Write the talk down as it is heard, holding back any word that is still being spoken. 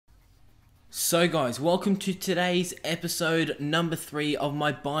So guys, welcome to today's episode number 3 of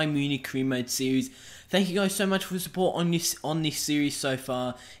my Bayern Munich career mode series. Thank you guys so much for the support on this series so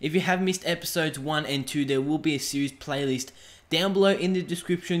far. If you have missed episodes 1 and 2, there will be a series playlist down below in the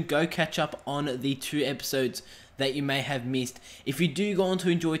description. Go catch up on the 2 episodes that you may have missed. If you do go on to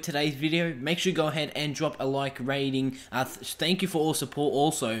enjoy today's video, make sure you go ahead and drop a like rating. Thank you for all support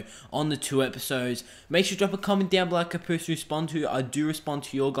also on the 2 episodes. Make sure you drop a comment down below I can personally respond to. I do respond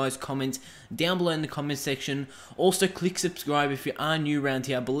to your guys' comments down below in the comment section. Also click subscribe if you are new around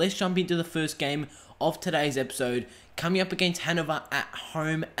here. But let's jump into the first game of today's episode, coming up against Hanover at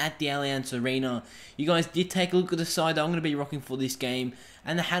home at the Allianz Arena. You guys did take a look at the side that I'm going to be rocking for this game,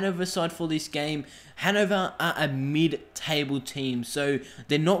 and the Hanover side for this game, Hanover are a mid-table team, so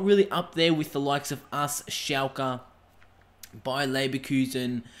they're not really up there with the likes of us, Schalke, Bayer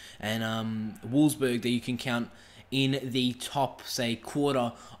Leverkusen, and Wolfsburg that you can count in the top, say,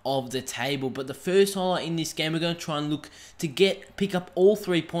 quarter of the table. But the first highlight in this game, we're going to try and look to pick up all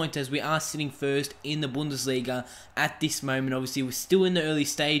 3 points, as we are sitting first in the Bundesliga at this moment. Obviously, we're still in the early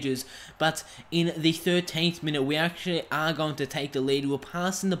stages, but in the 13th minute, we actually are going to take the lead. We're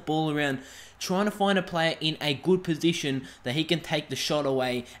passing the ball around, trying to find a player in a good position that he can take the shot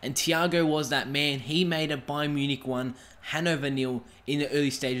away, and Thiago was that man. He made a Bayern Munich 1, Hanover 0 in the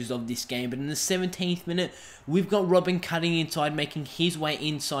early stages of this game. But in the 17th minute, we've got Robben cutting inside, making his way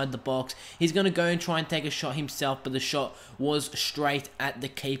inside the box. He's going to go and try and take a shot himself, but the shot was straight at the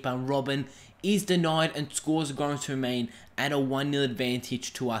keeper. Robben is denied, and scores are going to remain at a 1-0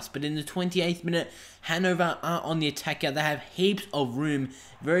 advantage to us. But in the 28th minute, Hanover are on the attack here. They have heaps of room.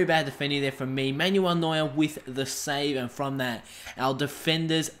 Very bad defending there from me. Manuel Neuer with the save, and from that, our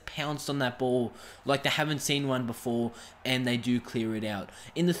defenders pounced on that ball like they haven't seen one before, and they do clear it out.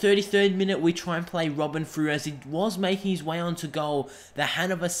 In the 33rd minute, we try and play Robben through as he was making his way onto goal. The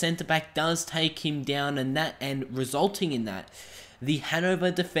Hanover centre-back does take him down, and resulting in that, the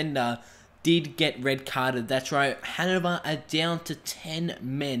Hanover defender did get red carded. That's right, Hanover are down to 10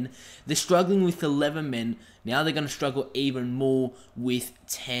 men. They're struggling with 11 men. Now they're going to struggle even more with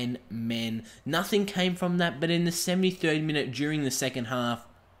 10 men. Nothing came from that, but in the 73rd minute during the second half,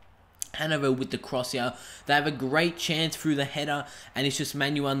 Hanover with the cross here. They have a great chance through the header, and it's just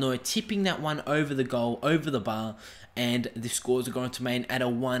Manuel Neuer tipping that one over the goal, over the bar, and the scores are going to remain at a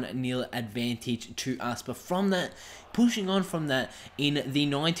 1-0 advantage to us. But from that, pushing on from that, in the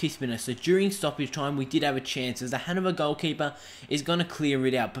 90th minute, so during stoppage time, we did have a chance as the Hanover goalkeeper is going to clear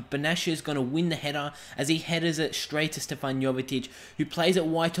it out. But Benasha is going to win the header as he headers it straight to Stefan Jovetic, who plays it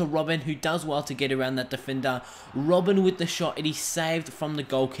wide to Robben, who does well to get around that defender. Robben with the shot, it is saved from the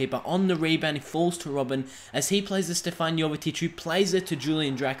goalkeeper. On the rebound, he falls to Robben as he plays to Stefan Jovetic, who plays it to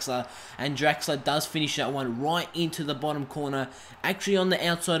Julian Draxler, and Draxler does finish that one right into the bottom corner, actually on the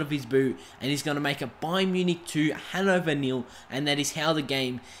outside of his boot, and he's going to make a Bayern Munich 2, Hanover 0, and that is how the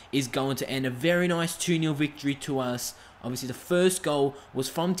game is going to end. A very nice 2-0 victory to us. Obviously, the first goal was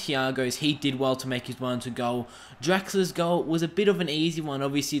from Thiago's. He did well to make his one to goal. Draxler's goal was a bit of an easy one.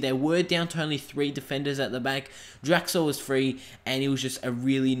 Obviously, they were down to only 3 defenders at the back. Draxler was free, and it was just a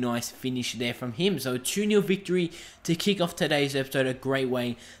really nice finish there from him. So, a 2-0 victory to kick off today's episode. A great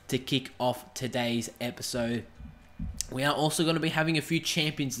way to kick off today's episode. We are also going to be having a few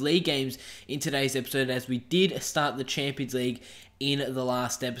Champions League games in today's episode, as we did start the Champions League in the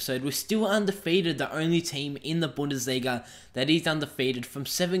last episode. We're still undefeated, the only team in the Bundesliga that is undefeated. From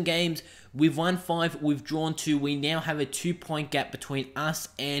 7 games, we've won 5, we've drawn 2. We now have a 2-point gap between us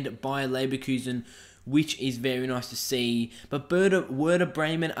and Bayer Leverkusen, which is very nice to see. But Werder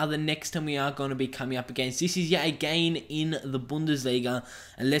Bremen are the next time we are going to be coming up against. This is yet again in the Bundesliga,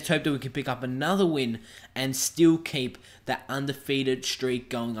 and let's hope that we can pick up another win and still keep that undefeated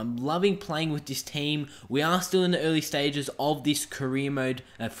streak going. I'm loving playing with this team. We are still in the early stages of this career mode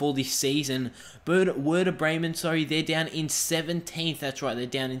for this season. But Werder Bremen, sorry, they're down in 17th. That's right, they're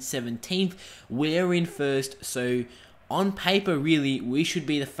down in 17th. We're in first, so on paper, really, we should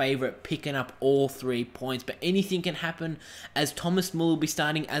be the favourite, picking up all 3 points. But anything can happen, as Thomas Müller will be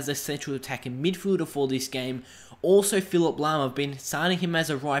starting as a central attacking midfielder for this game. Also, Philipp Lahm, I've been starting him as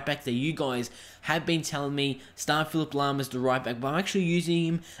a right back there. You guys have been telling me start Philipp Lahm as the right back, but I'm actually using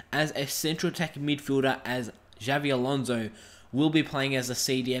him as a central attacking midfielder, as Xavi Alonso will be playing as a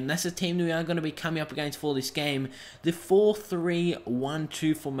CDM. That's the team that we are going to be coming up against for this game. The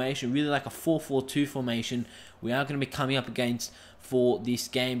 4-3-1-2 formation, really like a 4-4-2 formation, we are going to be coming up against for this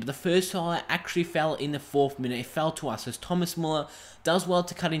game. But the first highlight actually fell in the 4th minute. It fell to us as Thomas Müller does well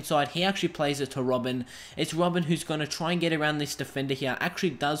to cut inside. He actually plays it to Robben. It's Robben who's going to try and get around this defender here.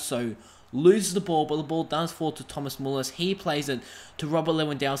 Actually does so loses the ball, but the ball does fall to Thomas Muller. He plays it to Robert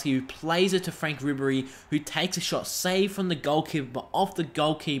Lewandowski, who plays it to Frank Ribery, who takes a shot, saved from the goalkeeper, but off the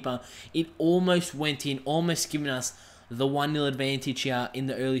goalkeeper, it almost went in, almost giving us the 1-0 advantage here in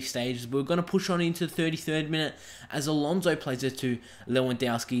the early stages. But we're going to push on into the 33rd minute as Alonso plays it to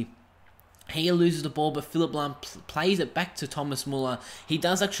Lewandowski. He loses the ball, but Philipp Lahm plays it back to Thomas Muller. He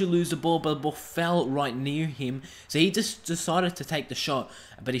does actually lose the ball, but the ball fell right near him. So he just decided to take the shot,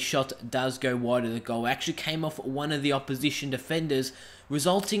 but his shot does go wide of the goal. It actually came off one of the opposition defenders,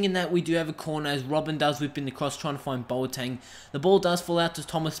 resulting in that we do have a corner as Robin does whip in the cross, trying to find Boateng. The ball does fall out to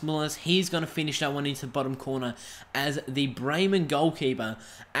Thomas Muller. He's going to finish that one into the bottom corner as the Bremen goalkeeper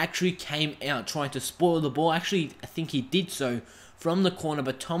actually came out trying to spoil the ball. Actually, I think he did so from the corner,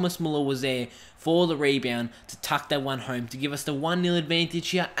 but Thomas Muller was there for the rebound to tuck that one home to give us the 1-0 advantage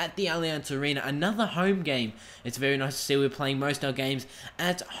here at the Allianz Arena. Another home game. It's very nice to see we're playing most of our games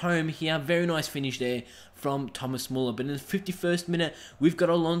at home here. Very nice finish there from Thomas Muller. But in the 51st minute, we've got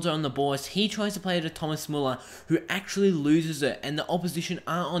Alonso on the ball as he tries to play it to Thomas Muller, who actually loses it, and the opposition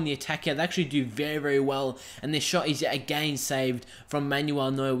are on the attack here. They actually do very, very well, and their shot is yet again saved from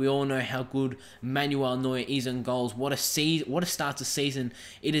Manuel Neuer. We all know how good Manuel Neuer is on goals. What a start to season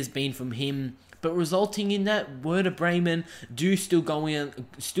it has been from him. But resulting in that, Werder Bremen do still go on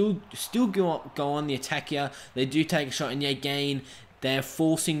the attack here. They do take a shot, and yet again, they're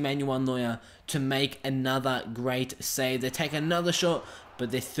forcing Manuel Neuer to make another great save. They take another shot,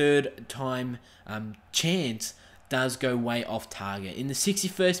 but their third time chance does go way off target. In the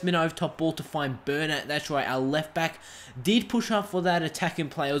 61st minute, over top ball to find Bernat. That's right, our left back did push up for that attacking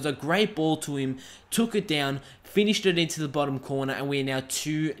play. It was a great ball to him, took it down, finished it into the bottom corner, and we're now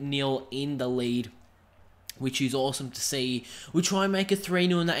 2-0 in the lead, which is awesome to see. We try and make it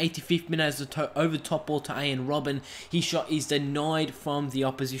 3-0 in the 85th minute as the over the top ball to Arjen Robben. His shot is denied from the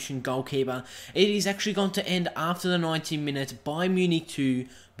opposition goalkeeper. It is actually going to end after the 90 minutes. Bayern Munich 2,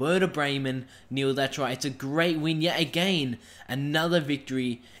 Werder Bremen 0. That's right, it's a great win yet again. Another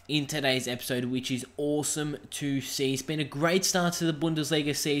victory in today's episode, which is awesome to see. It's been a great start to the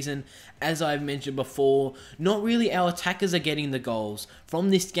Bundesliga season. As I've mentioned before, not really our attackers are getting the goals. From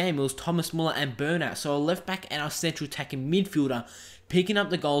this game, it was Thomas Muller and Bernat. So our left back and our central attacking midfielder picking up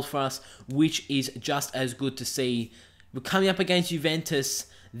the goals for us, which is just as good to see. We're coming up against Juventus.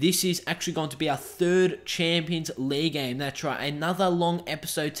 This is actually going to be our third Champions League game. That's right, another long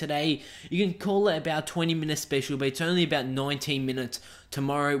episode today. You can call it about 20-minute special, but it's only about 19 minutes.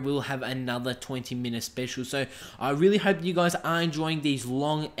 Tomorrow we'll have another 20-minute special. So I really hope you guys are enjoying these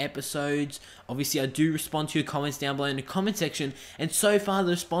long episodes. Obviously, I do respond to your comments down below in the comment section, and so far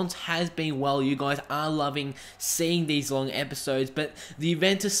the response has been well. You guys are loving seeing these long episodes, but the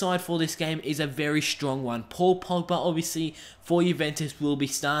Juventus side for this game is a very strong one. Paul Pogba, obviously, for Juventus will be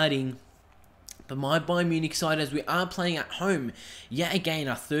starting. But my Bayern Munich side, as we are playing at home, yet again,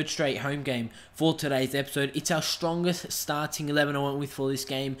 our third straight home game for today's episode. It's our strongest starting 11 I went with for this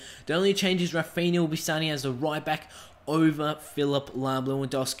game. The only change is Rafinha will be starting as the right back over Philipp Lahm.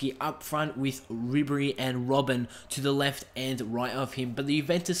 Lewandowski up front with Ribery and Robin to the left and right of him. But the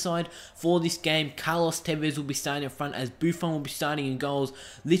Juventus side for this game, Carlos Tevez will be starting in front as Buffon will be starting in goals.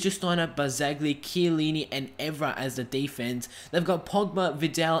 Lichtsteiner, Barzagli, Chiellini and Evra as the defense. They've got Pogba,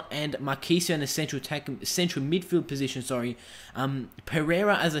 Vidal and Marquisio in the central midfield position.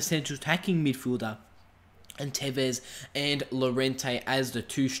 Pereira as a central attacking midfielder, and Tevez and Llorente as the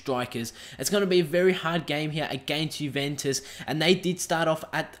two strikers. It's going to be a very hard game here against Juventus, and they did start off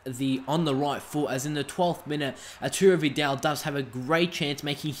on the right foot, as in the 12th minute, Arturo Vidal does have a great chance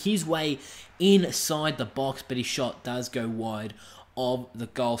making his way inside the box, but his shot does go wide of the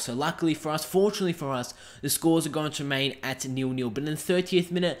goal. So luckily for us, fortunately for us, the scores are going to remain at 0-0. But in the 30th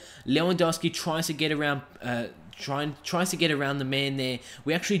minute, Lewandowski tries to get around tries to get around the man there.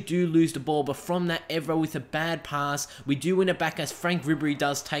 We actually do lose the ball, but from that, Evra with a bad pass, we do win it back as Frank Ribery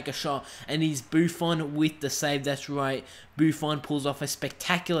does take a shot, and he's Buffon with the save. That's right, Buffon pulls off a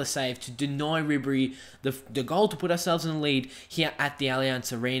spectacular save to deny Ribery the goal to put ourselves in the lead here at the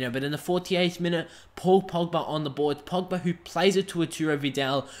Allianz Arena. But in the 48th minute, Paul Pogba on the board. Pogba who plays it to Arturo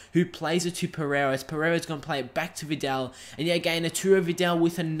Vidal, who plays it to Pereira. Pereira's going to play it back to Vidal, and yet again, Arturo Vidal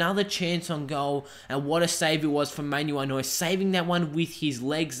with another chance on goal, and what a save it was from Manuel Neuer, saving that one with his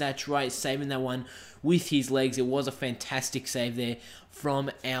legs. That's right, saving that one with his legs. It was a fantastic save there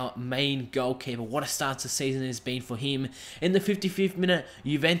from our main goalkeeper. What a start to the season has been for him. In the 55th minute,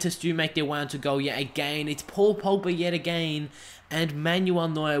 Juventus do make their way onto goal yet again. It's Paul Pogba yet again, and Manuel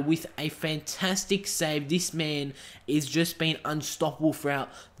Neuer with a fantastic save. This man is just been unstoppable throughout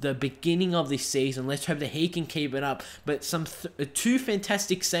the beginning of this season. Let's hope that he can keep it up. But two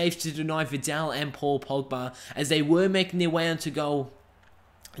fantastic saves to deny Vidal and Paul Pogba as they were making their way onto goal.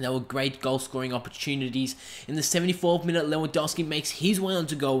 And they were great goal-scoring opportunities. In the 74th minute, Lewandowski makes his way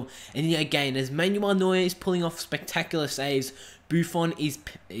onto goal. And yet again, as Manuel Neuer is pulling off spectacular saves, Buffon is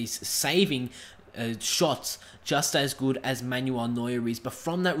saving shots just as good as Manuel Neuer is. But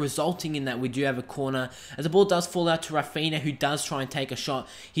from that, resulting in that, we do have a corner as the ball does fall out to Rafinha, who does try and take a shot.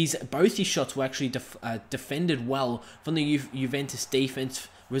 Both his shots were actually defended well from the Juventus defense,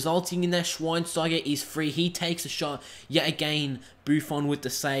 resulting in that Schweinsteiger is free. He takes a shot yet again. Buffon with the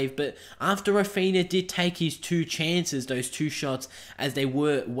save, but after Rafinha did take his two chances, those two shots, as they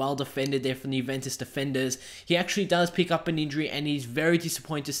were well defended there from the Juventus defenders, he actually does pick up an injury, and he's very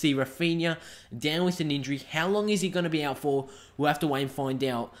disappointed to see Rafinha down with an injury. How long is he going to be out for? We'll have to wait and find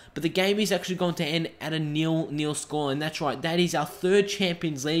out. But the game is actually going to end at a 0-0 score, and that's right, that is our third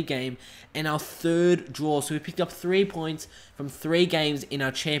Champions League game and our third draw. So we picked up 3 points from 3 games in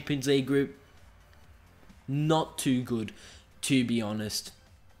our Champions League group. Not too good, to be honest.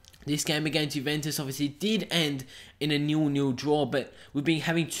 This game against Juventus obviously did end in a 0-0 draw, but we've been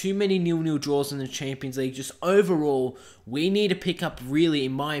having too many 0-0 draws in the Champions League. Just overall, we need to pick up, really,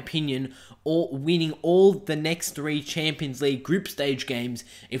 in my opinion, winning all the next 3 Champions League group stage games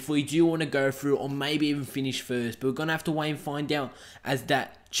if we do want to go through, or maybe even finish first. But we're going to have to wait and find out as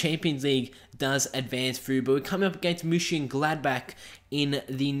that Champions League does advance through. But we're coming up against Mönchengladbach in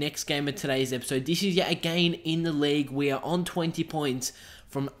the next game of today's episode. This is yet again in the league. We are on 20 points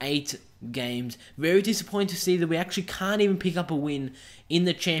from 8 games. Very disappointed to see that we actually can't even pick up a win in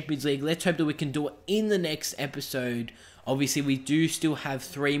the Champions League. Let's hope that we can do it in the next episode. Obviously, we do still have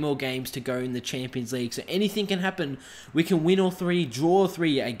 3 more games to go in the Champions League, so anything can happen. We can win all 3, draw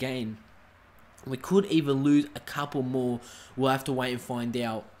 3 again. We could even lose a couple more. We'll have to wait and find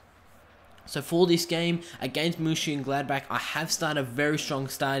out. So for this game against Mönchengladbach, I have started a very strong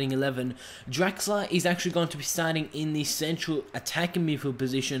starting 11. Draxler is actually going to be starting in the central attacking midfield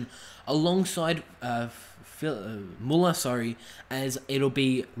position alongside Muller, as it'll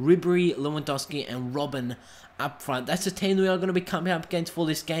be Ribery, Lewandowski and Robben up front. That's the team that we are going to be coming up against for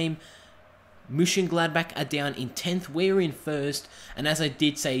this game. Mönchengladbach are down in 10th, we're in 1st, and as I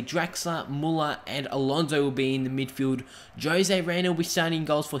did say, Draxler, Muller and Alonso will be in the midfield. Jose Reyna will be starting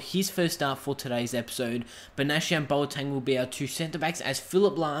goals for his first start for today's episode. Benassi and Boateng will be our 2 centre-backs as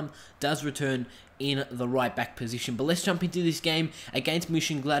Philipp Lahm does return in the right back position. But let's jump into this game against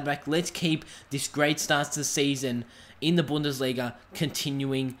Mönchengladbach. Let's keep this great start to the season in the Bundesliga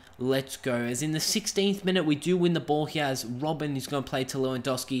continuing. Let's go. As in the 16th minute, we do win the ball here as Robben is going to play to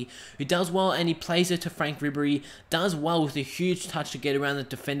Lewandowski, who does well, and he plays it to Frank Ribery. Does well with a huge touch to get around the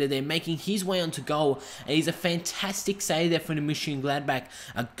defender there, making his way onto goal. And he's a fantastic save there from the Mönchengladbach,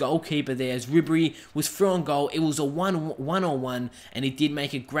 a goalkeeper there, as Ribery was through on goal. It was a one-on-one, and he did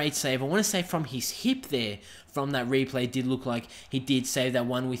make a great save. I want to say from his hip there. From that replay, did look like he did save that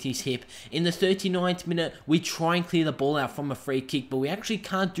one with his hip. In the 39th minute, we try and clear the ball out from a free kick, but we actually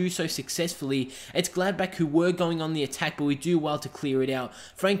can't do so successfully. It's Gladbach who were going on the attack, but we do well to clear it out.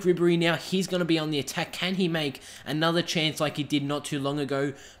 Frank Ribery now, he's going to be on the attack. Can he make another chance like he did not too long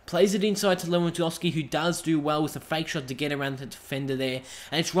ago? Plays it inside to Lewandowski, who does do well with a fake shot to get around the defender there.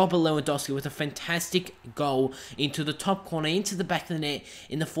 And it's Robert Lewandowski with a fantastic goal into the top corner, into the back of the net.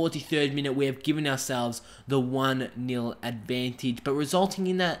 In the 43rd minute, we have given ourselves the 1-0 advantage. But resulting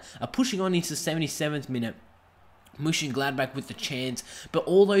in that, pushing on into the 77th minute. Mönchengladbach with the chance, but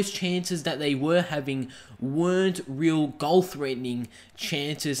all those chances that they were having weren't real goal-threatening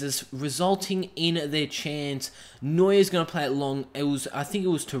chances, as resulting in their chance, Neuer's going to play it long. I think it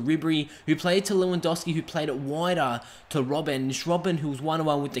was to Ribery, who played to Lewandowski, who played it wider to Robben. This Robben, who was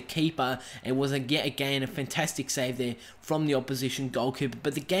 1-1 with the keeper, and was yet again a fantastic save there from the opposition goalkeeper.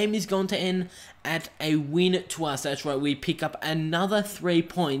 But the game is going to end at a win to us. That's right, we pick up another 3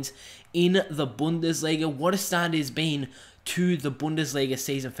 points in the Bundesliga. What a start it has been to the Bundesliga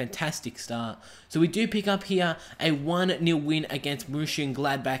season. Fantastic start. So we do pick up here a 1-0 win against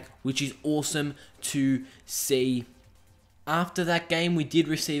Mönchengladbach, which is awesome to see. After that game, we did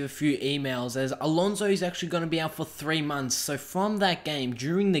receive a few emails as Alonso is actually going to be out for 3 months. So from that game,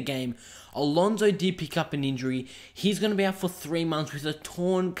 during the game, Alonso did pick up an injury. He's going to be out for 3 months with a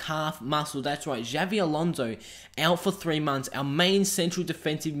torn calf muscle. That's right, Xavi Alonso out for 3 months. Our main central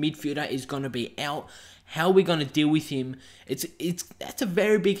defensive midfielder is going to be out. How are we going to deal with him? That's a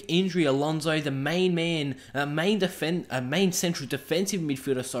very big injury. Alonso, the main central defensive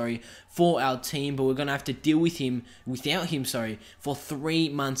midfielder, for our team, but we're going to have to deal with him without him, for 3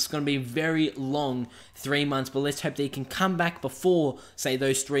 months. It's going to be a very long 3 months, but let's hope that he can come back before, say,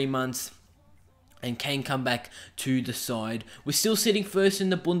 those 3 months and can come back to the side. We're still sitting first in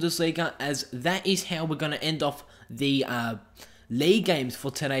the Bundesliga, as that is how we're going to end off the league games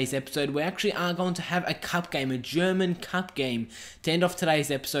for today's episode. We actually are going to have a cup game, a German cup game, to end off today's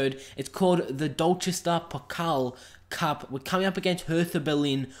episode. It's called the Deutscher Pokal Cup. We're coming up against Hertha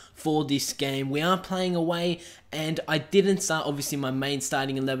Berlin for this game. We are playing away, and I didn't start, obviously, my main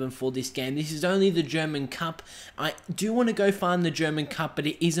starting 11 for this game. This is only the German Cup. I do want to go far in the German Cup, but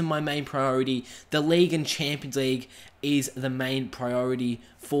it isn't my main priority. The League and Champions League is the main priority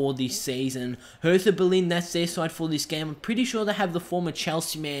for this season. Hertha Berlin, that's their side for this game. I'm pretty sure they have the former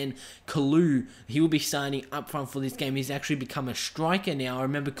Chelsea man, Kalu. He will be starting up front for this game. He's actually become a striker now. I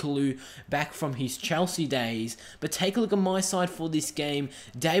remember Kalu back from his Chelsea days. But take a look at my side for this game.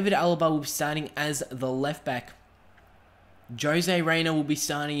 David Alaba will be starting as the left back. Jose Reina will be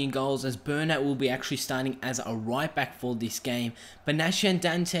starting in goals, as Bernat will be actually starting as a right back for this game. Benassi and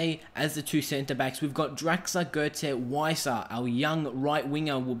Dante as the two centre backs. We've got Draxler, Goethe, Weiser, our young right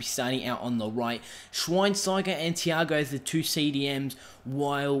winger, will be starting out on the right. Schweinsteiger and Thiago as the two CDMs,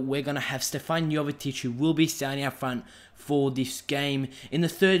 while we're going to have Stefan Jovetic, who will be starting out front for this game. In the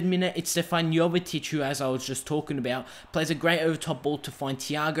 3rd minute, it's Stefan Jovetic, who, as I was just talking about, plays a great over-top ball to find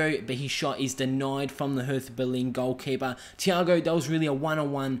Thiago, but his shot is denied from the Hertha Berlin goalkeeper. Thiago, that was really a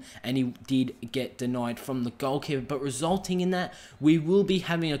one-on-one, and he did get denied from the goalkeeper, but resulting in that, we will be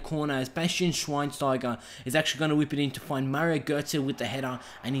having a corner, as Bastian Schweinsteiger is actually going to whip it in to find Mario Götze with the header,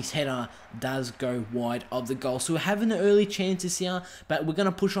 and his header does go wide of the goal. So we're having the early chances here, but we're going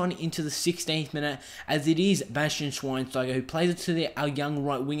to push on into the 16th minute, as it is Bastian Schweinsteiger who plays it to our young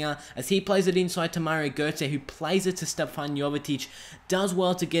right winger, as he plays it inside to Mario Götze, who plays it to Stefan Jovetic, does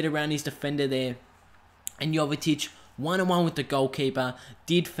well to get around his defender there, and Jovetic, one-on-one with the goalkeeper,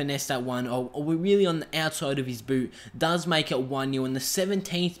 did finesse that one, or we're really on the outside of his boot, does make it 1-0. In the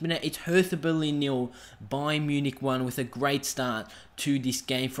 17th minute, it's Hertha Berlin 0, Bayern Munich 1, with a great start to this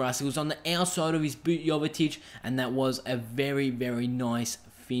game for us. It was on the outside of his boot, Jovetic, and that was a very, very nice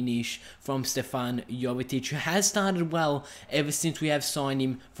finish from Stefan Jovetic, who has started well ever since we have signed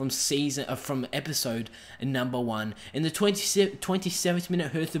him from episode number 1. In the 27th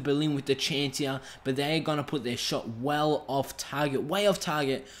minute, Hertha Berlin with the chance here, but they're going to put their shot well off target, way off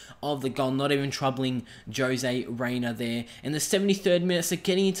target of the goal, not even troubling Jose Reina there. In the 73rd minute, so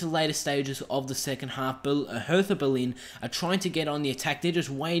getting into the later stages of the second half, Hertha Berlin are trying to get on the attack. They're just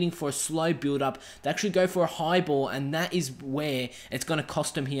waiting for a slow build-up. They actually go for a high ball, and that is where it's going to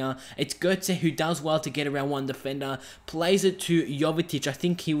cost them here. It's Goetze, who does well to get around one defender, plays it to Jovetic. I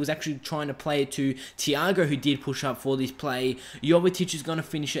think he was actually trying to play it to Thiago, who did push up for this play. Jovetic is going to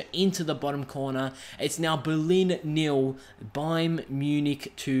finish it into the bottom corner. It's now Berlin 0, Bayern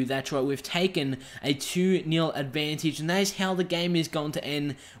Munich 2. That's right, we've taken a 2-0 advantage, and that is how the game is going to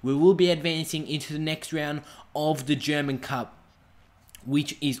end. We will be advancing into the next round of the German Cup,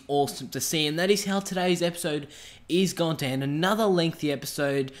 which is awesome to see. And that is how today's episode is going to end. Another lengthy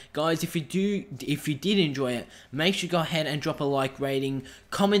episode. Guys, if you did enjoy it, make sure you go ahead and drop a like rating.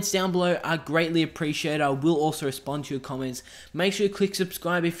 Comments down below are greatly appreciated. I will also respond to your comments. Make sure you click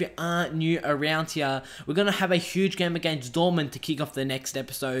subscribe if you are new around here. We're going to have a huge game against Dortmund to kick off the next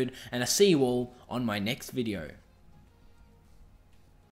episode, and I'll see you all on my next video.